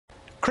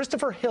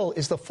Christopher Hill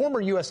is the former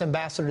U.S.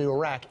 ambassador to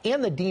Iraq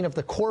and the dean of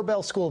the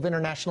Korbel School of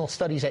International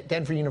Studies at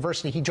Denver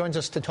University. He joins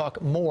us to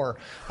talk more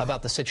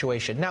about the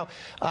situation. Now,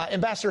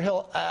 Ambassador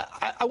Hill,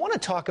 I want to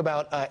talk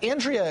about,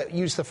 Andrea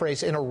used the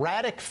phrase an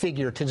erratic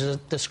figure to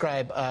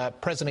describe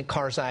President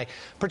Karzai,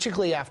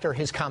 particularly after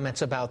his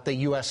comments about the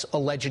U.S.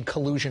 alleged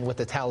collusion with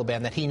the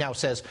Taliban that he now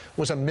says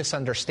was a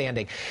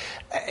misunderstanding.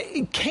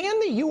 Can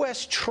the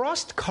U.S.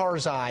 trust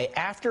Karzai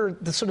after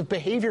the sort of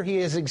behavior he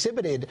has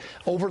exhibited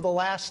over the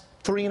last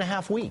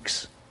 3.5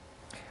 weeks?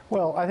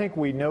 Well, I think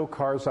we know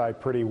Karzai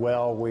pretty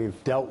well. We've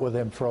dealt with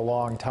him for a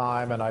long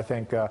time, and I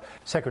think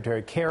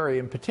Secretary Kerry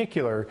in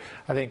particular,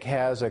 I think,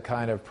 has a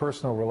kind of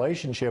personal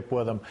relationship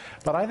with him.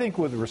 But I think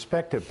with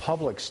respect to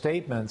public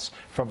statements,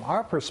 from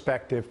our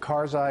perspective,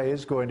 Karzai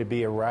is going to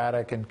be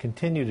erratic and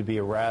continue to be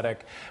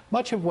erratic.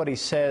 Much of what he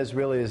says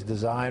really is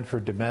designed for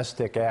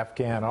domestic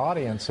Afghan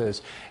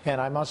audiences, and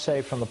I must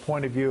say from the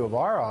point of view of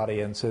our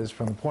audiences,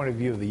 from the point of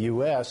view of the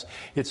U.S.,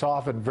 it's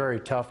often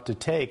very tough to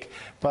take.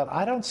 But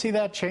I don't see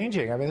that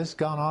changing. I mean, this has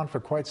gone on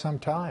for quite some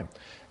time.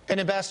 And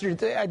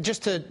Ambassador,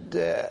 just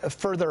to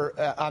further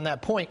on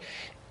that point,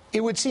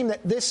 it would seem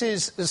that this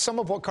is some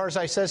of what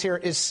Karzai says here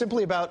is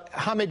simply about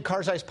Hamid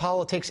Karzai's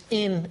politics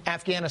in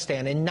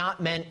Afghanistan and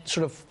not meant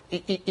sort of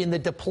in the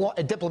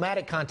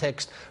diplomatic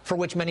context for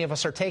which many of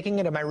us are taking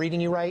it. Am I reading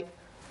you right?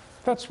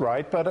 That's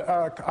right, but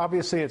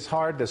obviously it's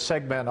hard to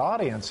segment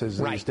audiences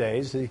these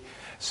days.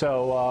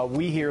 So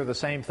we hear the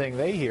same thing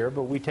they hear,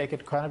 but we take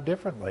it kind of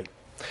differently.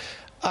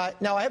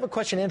 Now, I have a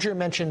question. Andrea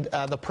mentioned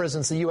the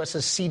prisons. The U.S.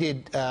 has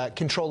ceded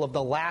control of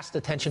the last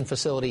detention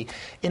facility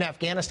in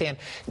Afghanistan.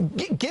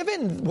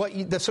 Given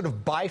the sort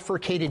of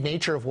bifurcated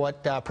nature of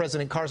what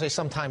President Karzai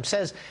sometimes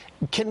says,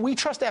 can we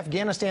trust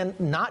Afghanistan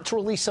not to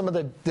release some of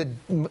the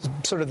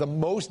sort of the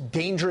most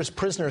dangerous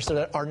prisoners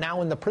that are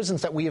now in the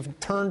prisons that we have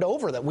turned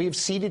over, that we have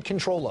ceded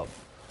control of?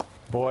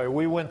 Boy,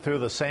 we went through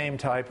the same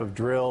type of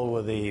drill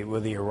with the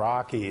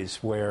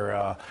Iraqis,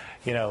 where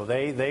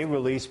they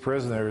release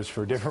prisoners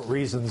for different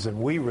reasons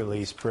than we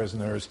release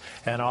prisoners,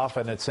 and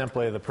often it's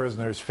simply the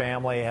prisoner's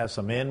family has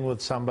some in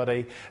with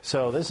somebody.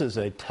 So this is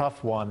a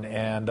tough one,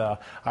 and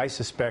I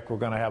suspect we're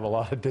going to have a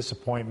lot of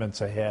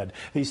disappointments ahead.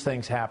 These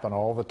things happen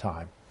all the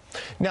time.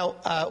 Now,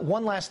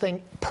 one last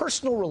thing,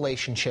 personal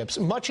relationships.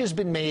 Much has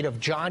been made of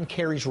John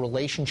Kerry's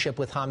relationship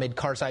with Hamid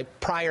Karzai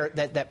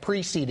that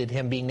preceded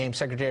him being named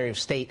Secretary of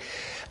State.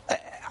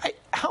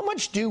 How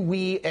much do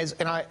we, as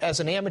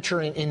an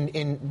amateur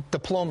in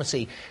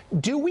diplomacy,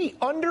 do we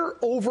under,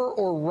 over,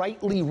 or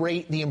rightly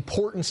rate the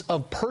importance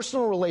of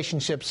personal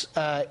relationships,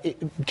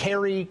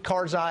 Kerry,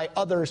 Karzai,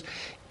 others,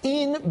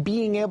 in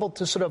being able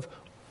to sort of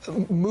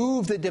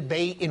move the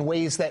debate in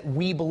ways that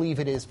we believe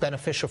it is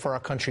beneficial for our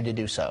country to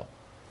do so?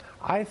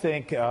 I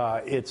think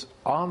it's,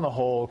 on the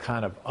whole,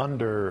 kind of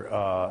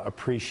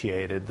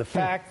underappreciated. The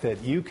fact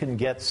that you can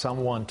get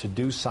someone to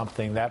do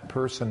something that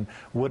person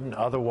wouldn't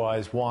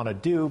otherwise want to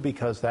do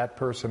because that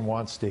person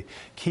wants to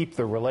keep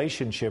the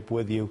relationship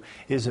with you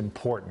is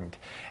important.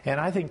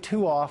 And I think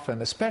too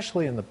often,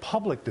 especially in the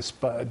public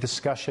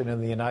discussion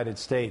in the United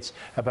States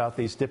about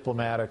these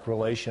diplomatic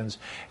relations,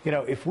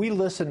 if we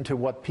listen to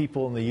what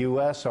people in the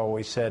U.S.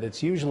 always said,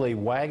 it's usually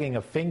wagging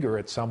a finger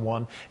at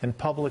someone and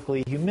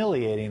publicly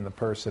humiliating the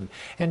person.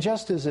 And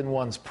just as in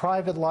one's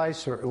private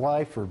life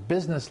or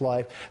business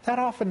life, that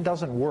often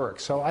doesn't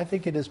work. So I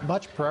think it is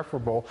much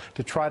preferable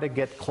to try to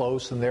get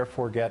close and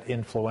therefore get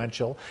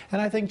influential.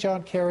 And I think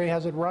John Kerry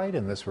has it right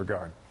in this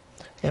regard.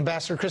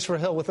 Ambassador Christopher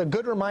Hill, with a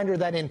good reminder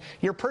that in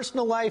your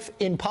personal life,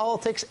 in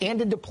politics,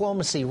 and in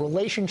diplomacy,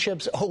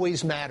 relationships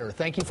always matter.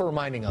 Thank you for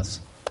reminding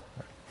us.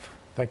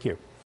 Thank you.